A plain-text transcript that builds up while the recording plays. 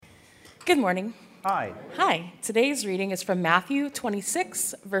Good morning. Hi. Hi. Today's reading is from Matthew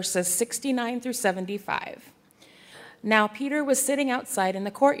 26, verses 69 through 75. Now Peter was sitting outside in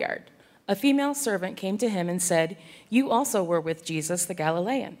the courtyard. A female servant came to him and said, "You also were with Jesus the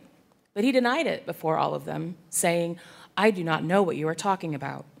Galilean." But he denied it before all of them, saying, "I do not know what you are talking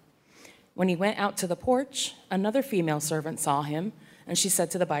about." When he went out to the porch, another female servant saw him, and she said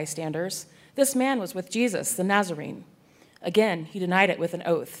to the bystanders, "This man was with Jesus the Nazarene." Again, he denied it with an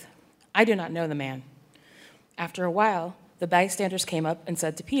oath, "I do not know the man." After a while, the bystanders came up and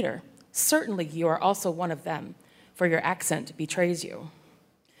said to Peter, "Certainly you are also one of them, for your accent betrays you."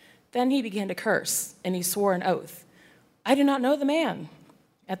 Then he began to curse, and he swore an oath, "I do not know the man."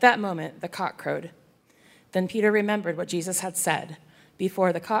 At that moment, the cock crowed. Then Peter remembered what Jesus had said,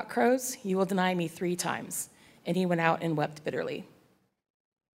 "Before the cock crows, you will deny me 3 times." And he went out and wept bitterly.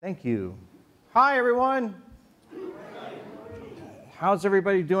 Thank you. Hi, everyone. How's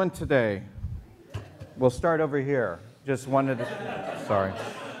everybody doing today? We'll start over here. Just wanted to, sorry.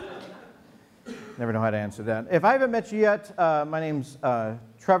 Never know how to answer that. If I haven't met you yet, my name's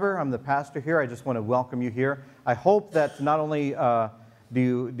Trevor. I'm the pastor here. I just want to welcome you here. I hope that not only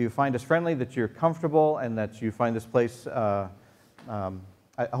do you find us friendly, that you're comfortable, and that you find this place, I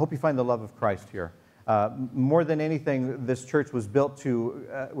hope you find the love of Christ here. More than anything, this church was built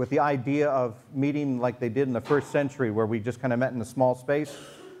with the idea of meeting like they did in the first century, where we just kind of met in a small space,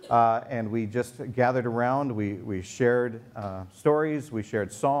 and we just gathered around. We shared stories, we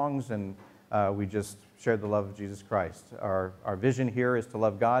shared songs, and we just shared the love of Jesus Christ. Our vision here is to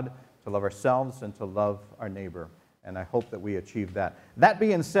love God, to love ourselves, and to love our neighbor. And I hope that we achieve that. That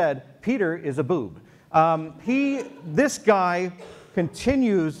being said, Peter is a boob. This guy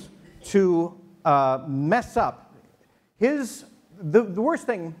continues to mess up. The worst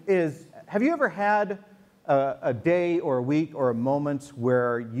thing is, have you ever had a day or a week or a moment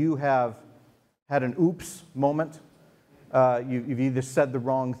where you have had an oops moment? You've either said the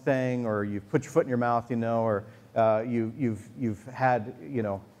wrong thing, or you've put your foot in your mouth, or you've had,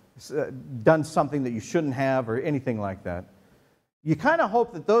 done something that you shouldn't have, or anything like that. You kind of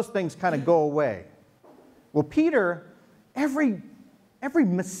hope that those things kind of go away. Well, Peter, every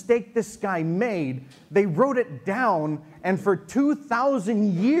mistake this guy made, they wrote it down, and for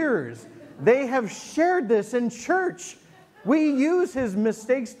 2,000 years, they have shared this in church. We use his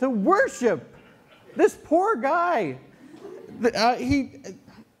mistakes to worship. This poor guy,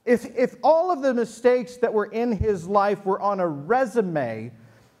 if all of the mistakes that were in his life were on a resume,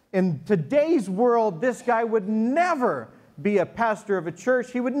 in today's world, this guy would never be a pastor of a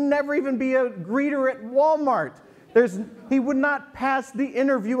church. He would never even be a greeter at Walmart. He would not pass the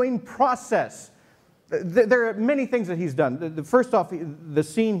interviewing process. There are many things that he's done. First off, the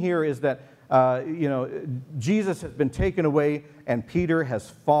scene here is that Jesus has been taken away, and Peter has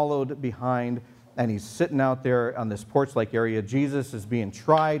followed behind, and he's sitting out there on this porch-like area. Jesus is being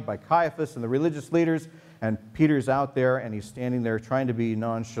tried by Caiaphas and the religious leaders, and Peter's out there, and he's standing there trying to be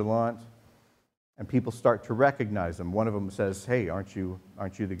nonchalant, and people start to recognize him. One of them says, "Hey, aren't you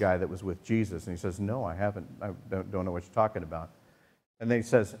the guy that was with Jesus?" And he says, "No, I haven't. I don't know what you're talking about." And then he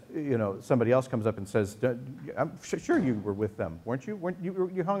says, somebody else comes up and says, "I'm sure you were with them, weren't you?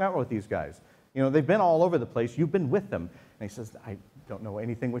 You hung out with these guys. They've been all over the place. You've been with them." And he says, "I don't know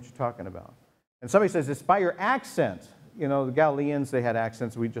anything what you're talking about." And somebody says, "It's by your accent." The Galileans, they had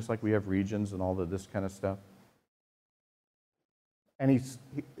accents, just like we have regions and all of this kind of stuff. And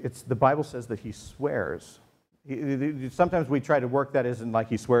the Bible says that he swears. Sometimes we try to work that as in like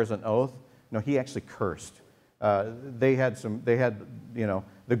he swears an oath. No, he actually cursed. They had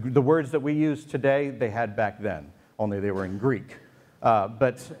the words that we use today, they had back then, only they were in Greek.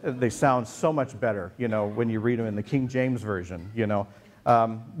 But they sound so much better, when you read them in the King James Version,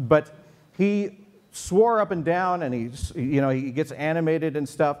 But he swore up and down, and he gets animated and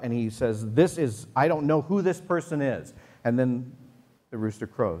stuff, and he says, I don't know who this person is. And then the rooster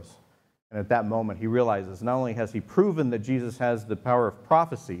crows. And at that moment, he realizes not only has he proven that Jesus has the power of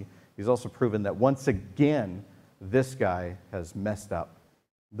prophecy, he's also proven that once again, this guy has messed up.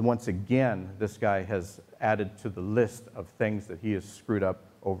 Once again, this guy has added to the list of things that he has screwed up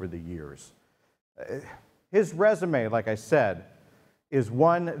over the years. His resume, like I said, is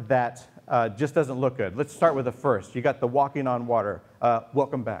one that just doesn't look good. Let's start with the first. You got the walking on water.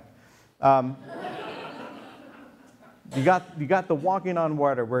 Welcome back. You got the walking on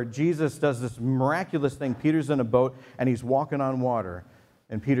water, where Jesus does this miraculous thing. Peter's in a boat, and he's walking on water.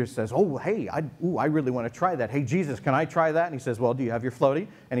 And Peter says, "Oh, hey, I really want to try that. Hey, Jesus, can I try that?" And he says, "Well, do you have your floaty?"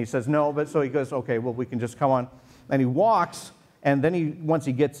 And he says, "No." But so he goes, "Okay, well, we can just come on." And he walks, and then once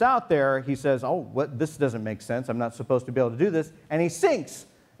he gets out there, he says, "Oh, this doesn't make sense. I'm not supposed to be able to do this." And he sinks.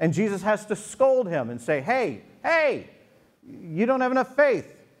 And Jesus has to scold him and say, hey, you don't have enough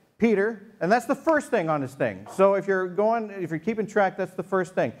faith, Peter. And that's the first thing on his thing. So if you're keeping track, that's the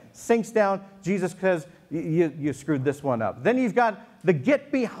first thing. Sinks down, Jesus says, you screwed this one up. Then you've got the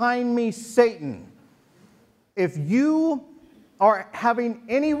get behind me, Satan. If you are having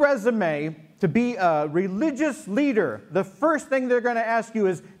any resume to be a religious leader, the first thing they're going to ask you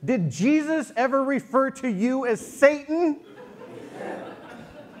is, did Jesus ever refer to you as Satan?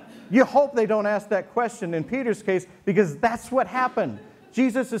 You hope they don't ask that question in Peter's case, because that's what happened.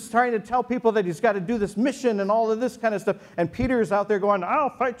 Jesus is trying to tell people that he's got to do this mission and all of this kind of stuff. And Peter is out there going, I'll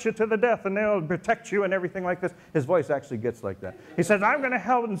fight you to the death and they'll protect you and everything like this. His voice actually gets like that. He says, I'm going to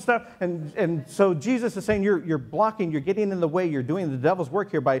help and stuff. And so Jesus is saying, you're blocking, you're getting in the way, you're doing the devil's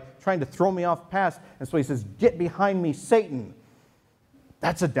work here by trying to throw me off path. And so he says, get behind me, Satan.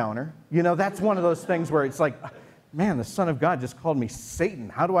 That's a downer. You know, that's one of those things where it's like, man, the Son of God just called me Satan.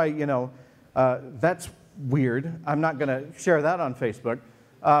 How do I, that's weird. I'm not going to share that on Facebook.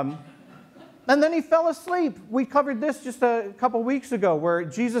 And then he fell asleep. We covered this just a couple weeks ago, where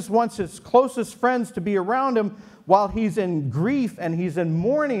Jesus wants his closest friends to be around him while he's in grief and he's in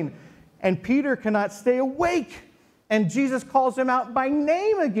mourning, and Peter cannot stay awake. And Jesus calls him out by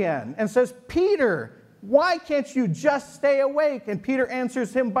name again and says, Peter, why can't you just stay awake? And Peter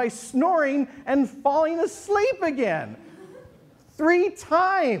answers him by snoring and falling asleep again. 3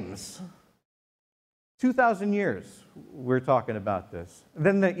 times. 2,000 years we're talking about this.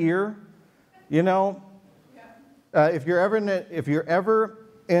 Then the ear, if you're ever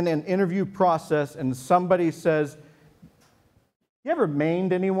in an interview process and somebody says, you ever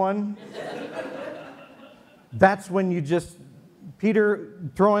maimed anyone? That's when Peter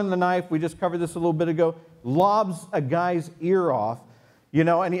throwing the knife, we just covered this a little bit ago, lobs a guy's ear off.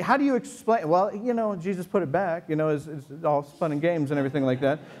 And how do you explain? Well, Jesus put it back. It's all fun and games and everything like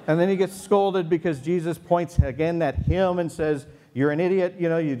that. And then he gets scolded because Jesus points again at him and says, you're an idiot.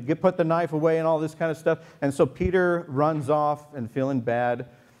 You put the knife away and all this kind of stuff. And so Peter runs off and feeling bad.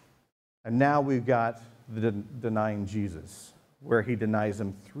 And now we've got the denying Jesus, where he denies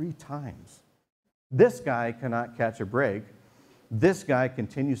him 3 times. This guy cannot catch a break. This guy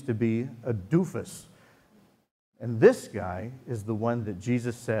continues to be a doofus. And this guy is the one that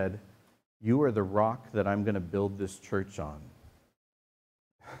Jesus said, you are the rock that I'm going to build this church on.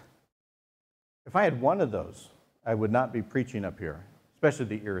 If I had one of those, I would not be preaching up here, especially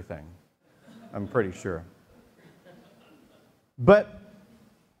the ear thing. I'm pretty sure. But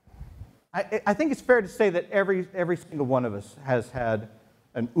I think it's fair to say that every single one of us has had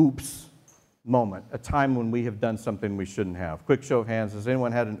an oops moment, a time when we have done something we shouldn't have. Quick show of hands, has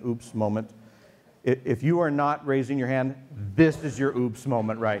anyone had an oops moment? If you are not raising your hand, this is your oops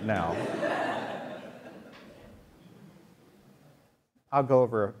moment right now. I'll go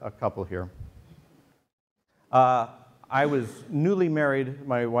over a couple here. I was newly married.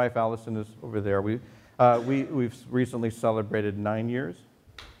 My wife, Allison, is over there. We've recently celebrated 9 years.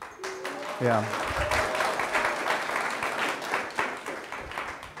 Yeah.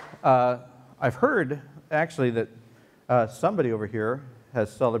 I've heard, actually, that somebody over here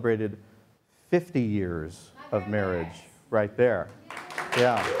has celebrated 50 years of marriage right there.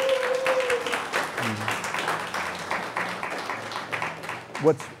 Yeah.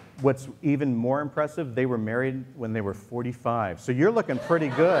 What's even more impressive, they were married when they were 45. So you're looking pretty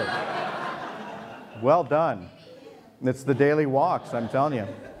good. Well done. It's the daily walks, I'm telling you.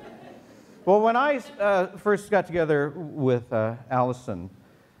 Well, when I first got together with Allison,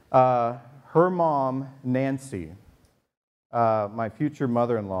 her mom, Nancy, my future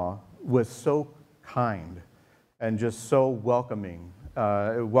mother-in-law, was so kind and just so welcoming.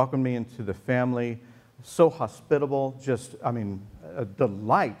 It welcomed me into the family, so hospitable, a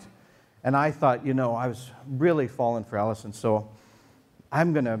delight. And I thought, I was really falling for Allison, so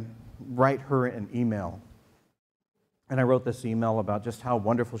I'm going to write her an email. And I wrote this email about just how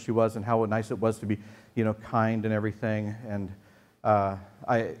wonderful she was and how nice it was to be, kind and everything. And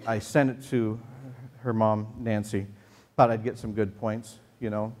I sent it to her mom, Nancy. Thought I'd get some good points,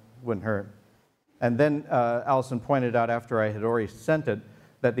 wouldn't hurt. And then Allison pointed out after I had already sent it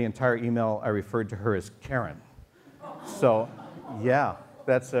that the entire email I referred to her as Karen. So, yeah,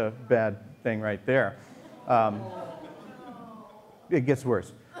 that's a bad thing right there. It gets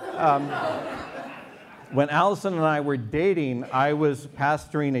worse. When Allison and I were dating, I was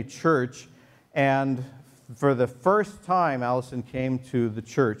pastoring a church, and for the first time, Allison came to the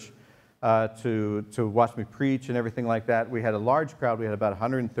church to watch me preach and everything like that. We had a large crowd. We had about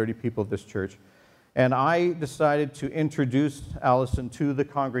 130 people at this church. And I decided to introduce Allison to the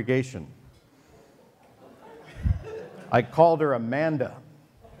congregation. I called her Amanda.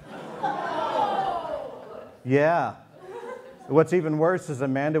 Yeah. What's even worse is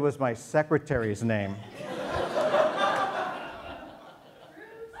Amanda was my secretary's name.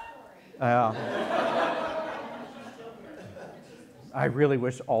 I really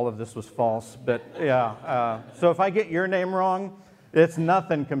wish all of this was false, but yeah. So if I get your name wrong, it's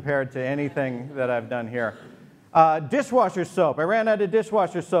nothing compared to anything that I've done here. Dishwasher soap. I ran out of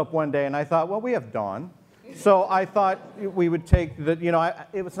dishwasher soap one day, and I thought, well, we have Dawn. So I thought we would take the,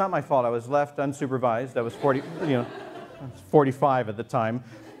 it was not my fault. I was left unsupervised. I was 45 at the time.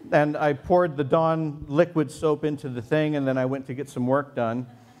 And I poured the Dawn liquid soap into the thing, and then I went to get some work done.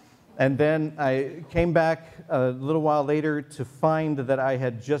 And then I came back a little while later to find that I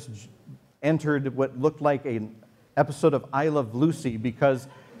had just entered what looked like an episode of I Love Lucy, because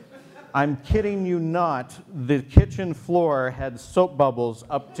I'm kidding you not, the kitchen floor had soap bubbles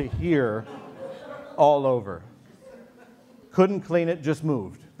up to here all over. Couldn't clean it, just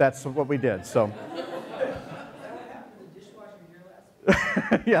moved. That's what we did. So,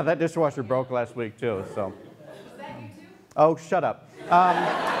 yeah, that dishwasher broke last week too. So, was that you too? Oh, shut up.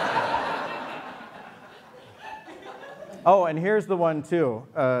 Oh, and here's the one too.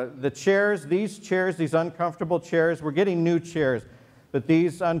 The chairs, these uncomfortable chairs, we're getting new chairs, but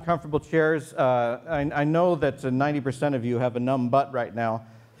these uncomfortable chairs, I know that 90% of you have a numb butt right now.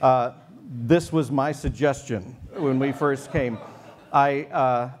 This was my suggestion when we first came.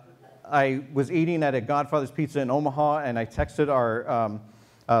 I was eating at a Godfather's Pizza in Omaha, and I texted our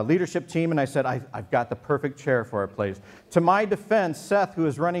leadership team, and I said, I've got the perfect chair for our place. To my defense, Seth, who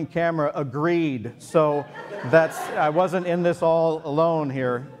is running camera, agreed. So I wasn't in this all alone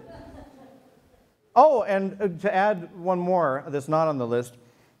here. Oh, and to add one more that's not on the list,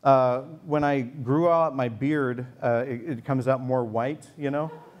 when I grew out my beard, it comes out more white, So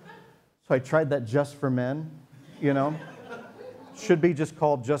I tried that just for men, Should be just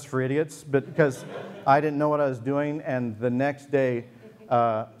called just for idiots, but because I didn't know what I was doing, and the next day,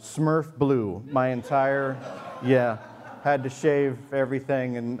 Smurf blue, my entire, had to shave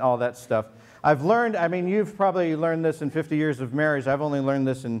everything and all that stuff. I've learned, you've probably learned this in 50 years of marriage. I've only learned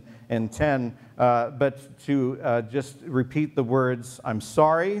this in 10, but to just repeat the words, I'm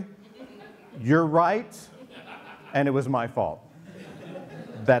sorry, you're right, and it was my fault.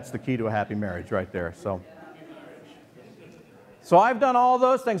 That's the key to a happy marriage right there. So I've done all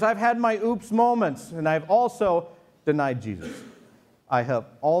those things. I've had my oops moments, and I've also denied Jesus. I have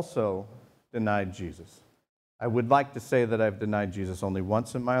also denied Jesus. I would like to say that I've denied Jesus only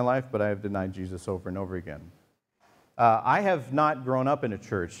once in my life, but I have denied Jesus over and over again. I have not grown up in a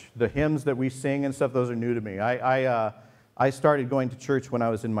church. The hymns that we sing and stuff, those are new to me. I started going to church when I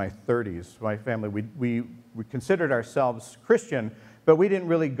was in my 30s. My family, we considered ourselves Christian, but we didn't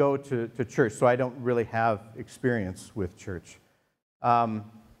really go to church, so I don't really have experience with church.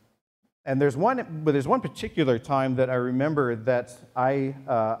 And there's one particular time that I remember that I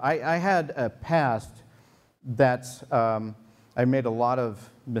had a past that I made a lot of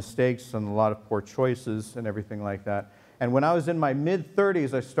mistakes and a lot of poor choices and everything like that. And when I was in my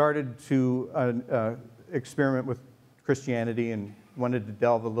mid-30s, I started to experiment with Christianity and wanted to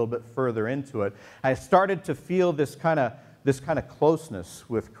delve a little bit further into it. I started to feel this kind of closeness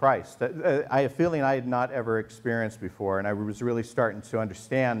with Christ. A feeling I had not ever experienced before, and I was really starting to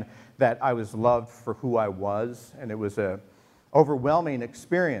understand that I was loved for who I was, and it was an overwhelming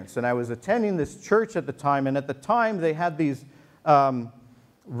experience. And I was attending this church at the time, and at the time they had these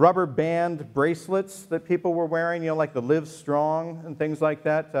rubber band bracelets that people were wearing, like the Live Strong and things like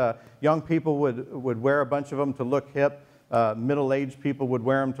that. Young people would wear a bunch of them to look hip. Middle-aged people would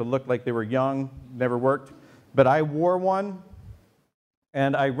wear them to look like they were young. Never worked. But I wore one,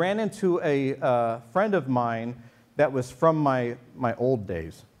 and I ran into a friend of mine that was from my old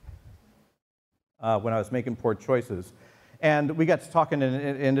days when I was making poor choices. And we got to talking, and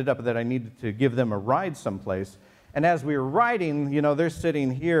it ended up that I needed to give them a ride someplace. And as we were riding, they're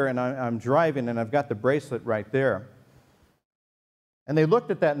sitting here, and I'm driving, and I've got the bracelet right there. And they looked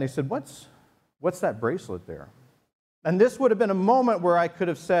at that, and they said, what's that bracelet there? And this would have been a moment where I could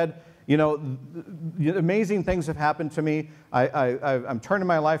have said, amazing things have happened to me. I'm turning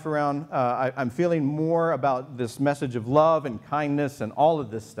my life around. I'm feeling more about this message of love and kindness and all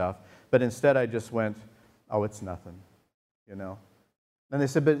of this stuff. But instead, I just went, oh, it's nothing, And they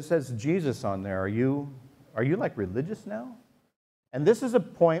said, but it says Jesus on there. Are you like religious now? And this is a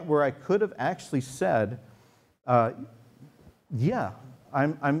point where I could have actually said, yeah,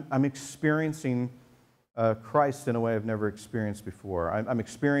 I'm experiencing Christ in a way I've never experienced before. I'm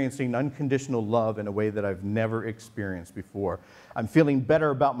experiencing unconditional love in a way that I've never experienced before. I'm feeling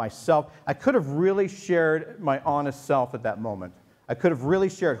better about myself. I could have really shared my honest self at that moment. I could have really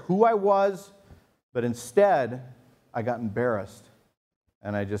shared who I was, But instead, I got embarrassed,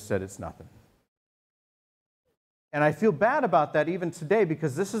 and I just said, it's nothing. And I feel bad about that even today,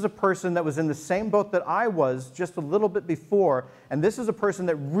 because this is a person that was in the same boat that I was just a little bit before, and this is a person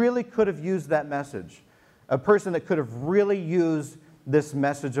that really could have used that message, a person that could have really used this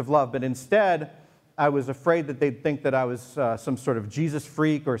message of love. But instead, I was afraid that they'd think that I was some sort of Jesus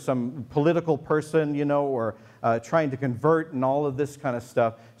freak or some political person, you know, or trying to convert and all of this kind of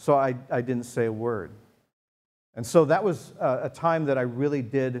stuff, so I didn't say a word. And so that was a time that I really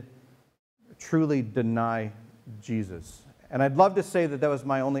did truly deny Jesus. And I'd love to say that that was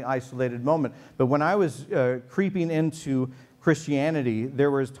my only isolated moment, but when I was creeping into Christianity,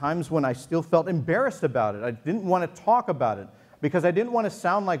 there was times when I still felt embarrassed about it. I didn't want to talk about it because I didn't want to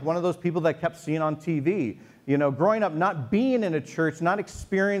sound like one of those people that I kept seeing on TV. You know, growing up, not being in a church, not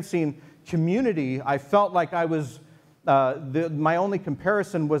experiencing community, I felt like I was, my only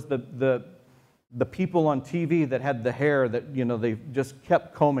comparison was the people on TV that had the hair that, you know, they just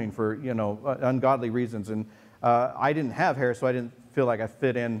kept combing for, you know, ungodly reasons. And I didn't have hair, so I didn't feel like I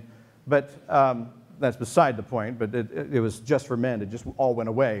fit in. But that's beside the point, but it was just for men. It just all went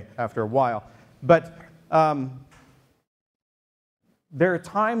away after a while. But there are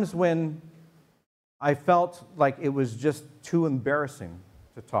times when I felt like it was just too embarrassing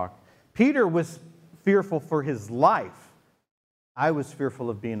to talk. Peter was fearful for his life. I was fearful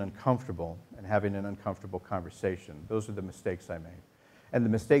of being uncomfortable and having an uncomfortable conversation. Those are the mistakes I made. And the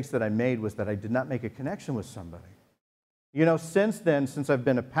mistakes that I made was that I did not make a connection with somebody. You know, since then, since I've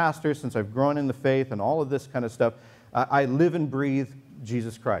been a pastor, since I've grown in the faith and all of this kind of stuff, I live and breathe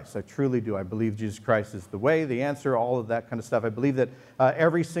Jesus Christ. I truly do. I believe Jesus Christ is the way, the answer, all of that kind of stuff. I believe that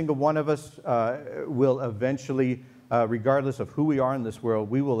every single one of us will eventually, regardless of who we are in this world,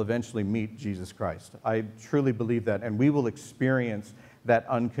 we will eventually meet Jesus Christ. I truly believe that, and we will experience that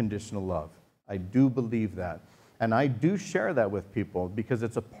unconditional love. I do believe that. And I do share that with people because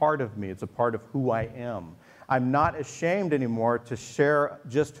it's a part of me. It's a part of who I am. I'm not ashamed anymore to share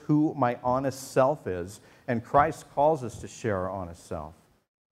just who my honest self is, and Christ calls us to share our honest self.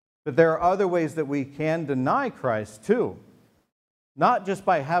 But there are other ways that we can deny Christ too. Not just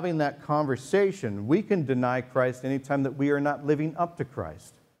by having that conversation. We can deny Christ anytime that we are not living up to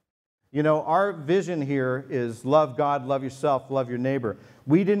Christ. You know, our vision here is love God, love yourself, love your neighbor.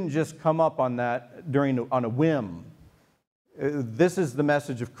 We didn't just come up on that on a whim. This is the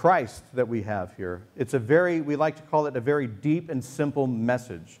message of Christ that we have here. It's we like to call it a very deep and simple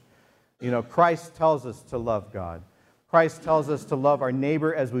message. You know, Christ tells us to love God. Christ tells us to love our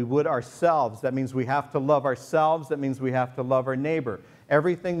neighbor as we would ourselves. That means we have to love ourselves. That means we have to love our neighbor.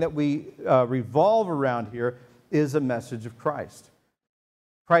 Everything that we revolve around here is a message of Christ.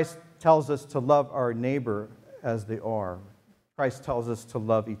 Christ tells us to love our neighbor as they are. Christ tells us to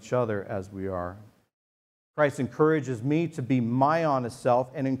love each other as we are. Christ encourages me to be my honest self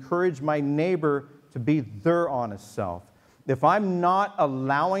and encourage my neighbor to be their honest self. If I'm not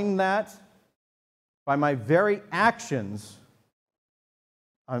allowing that by my very actions,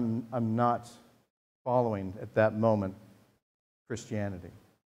 I'm not following at that moment Christianity.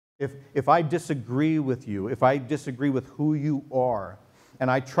 If I disagree with you, if I disagree with who you are, and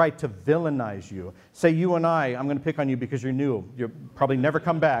I try to villainize you, say you and I'm going to pick on you because you're new. You'll probably never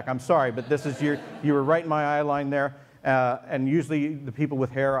come back. I'm sorry, but this is you were right in my eye line there. And usually the people with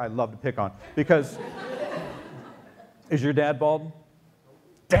hair I love to pick on because, is your dad bald?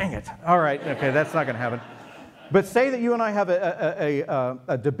 Dang it. All right, okay, that's not going to happen. But say that you and I have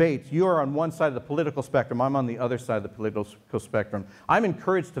a debate. You are on one side of the political spectrum. I'm on the other side of the political spectrum. I'm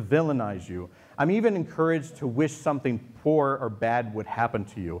encouraged to villainize you. I'm even encouraged to wish something poor or bad would happen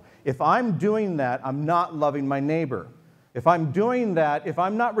to you. If I'm doing that, I'm not loving my neighbor. If I'm doing that, if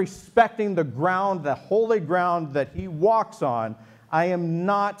I'm not respecting the ground, the holy ground that he walks on, I am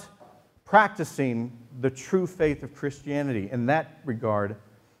not practicing the true faith of Christianity. In that regard,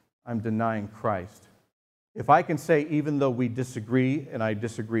 I'm denying Christ. If I can say, even though we disagree, and I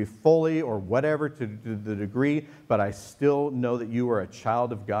disagree fully or whatever to the degree, but I still know that you are a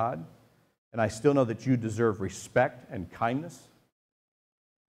child of God, and I still know that you deserve respect and kindness,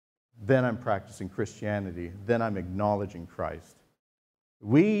 then I'm practicing Christianity. Then I'm acknowledging Christ.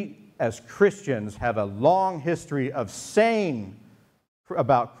 We, as Christians, have a long history of saying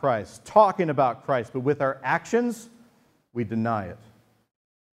about Christ, talking about Christ, but with our actions, we deny it.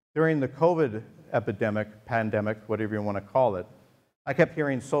 During the COVID pandemic, whatever you want to call it, I kept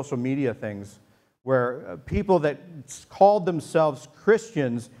hearing social media things where people that called themselves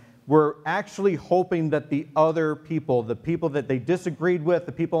Christians were actually hoping that the other people, the people that they disagreed with,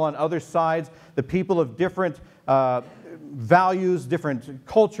 the people on other sides, the people of different values, different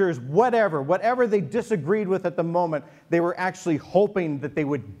cultures, whatever they disagreed with at the moment, they were actually hoping that they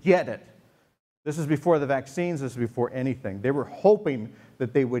would get it. This is before the vaccines, this is before anything. They were hoping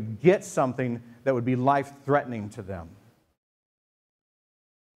that they would get something that would be life-threatening to them.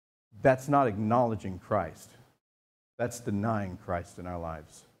 That's not acknowledging Christ. That's denying Christ in our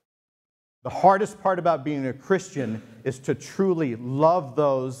lives. The hardest part about being a Christian is to truly love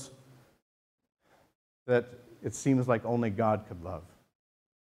those that it seems like only God could love.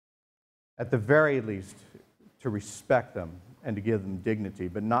 At the very least, to respect them and to give them dignity,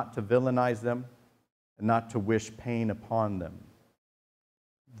 but not to villainize them and not to wish pain upon them.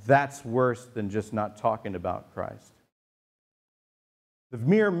 That's worse than just not talking about Christ. The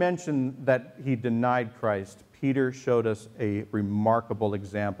mere mention that he denied Christ, Peter showed us a remarkable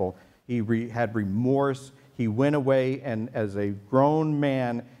example. He had remorse. He went away, and as a grown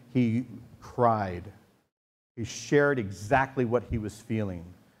man, he cried. He shared exactly what he was feeling.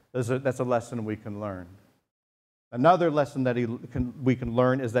 That's a lesson we can learn. Another lesson that we can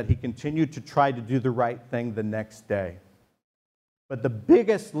learn is that he continued to try to do the right thing the next day. But the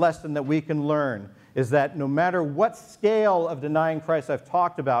biggest lesson that we can learn is that no matter what scale of denying Christ I've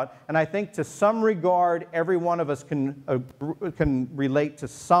talked about, and I think to some regard every one of us can relate to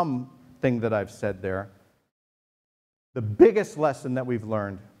something that I've said there, the biggest lesson that we've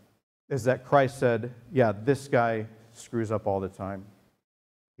learned is that Christ said, yeah, this guy screws up all the time.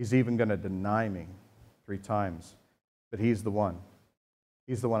 He's even going to deny me 3 times. But he's the one.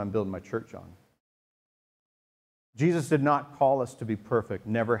 He's the one I'm building my church on. Jesus did not call us to be perfect,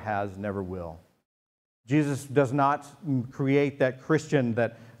 never has, never will. Jesus does not create that Christian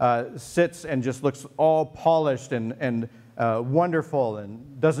that sits and just looks all polished and wonderful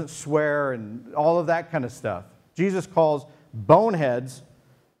and doesn't swear and all of that kind of stuff. Jesus calls boneheads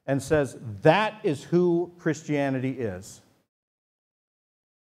and says that is who Christianity is.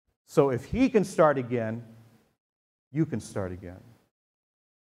 So if he can start again, you can start again.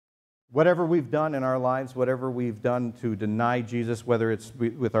 Whatever we've done in our lives, whatever we've done to deny Jesus, whether it's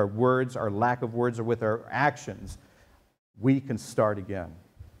with our words, our lack of words, or with our actions, we can start again.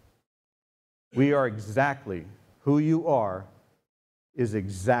 We are exactly who you are is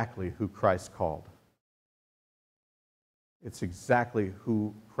exactly who Christ called. It's exactly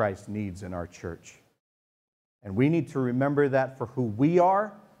who Christ needs in our church. And we need to remember that for who we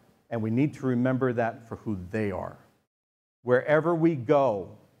are, and we need to remember that for who they are. Wherever we go,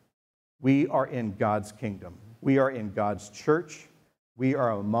 we are in God's kingdom. We are in God's church. We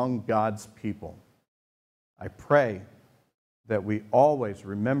are among God's people. I pray that we always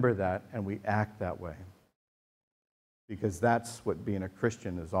remember that and we act that way, because that's what being a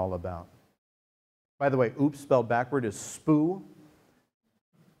Christian is all about. By the way, oops spelled backward is spoo.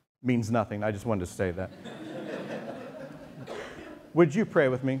 Means nothing. I just wanted to say that. Would you pray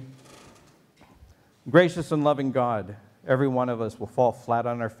with me? Gracious and loving God, every one of us will fall flat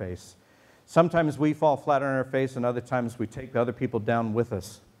on our face. Sometimes we fall flat on our face, and other times we take the other people down with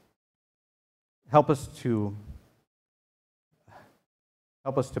us. Help us to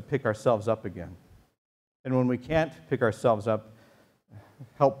pick ourselves up again. And when we can't pick ourselves up,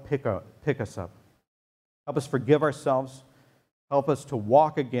 help pick us up. Help us forgive ourselves. Help us to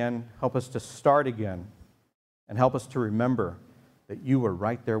walk again. Help us to start again. And help us to remember that you were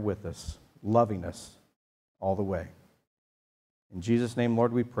right there with us, loving us all the way. In Jesus' name,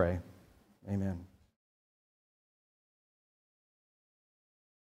 Lord, we pray. Amen.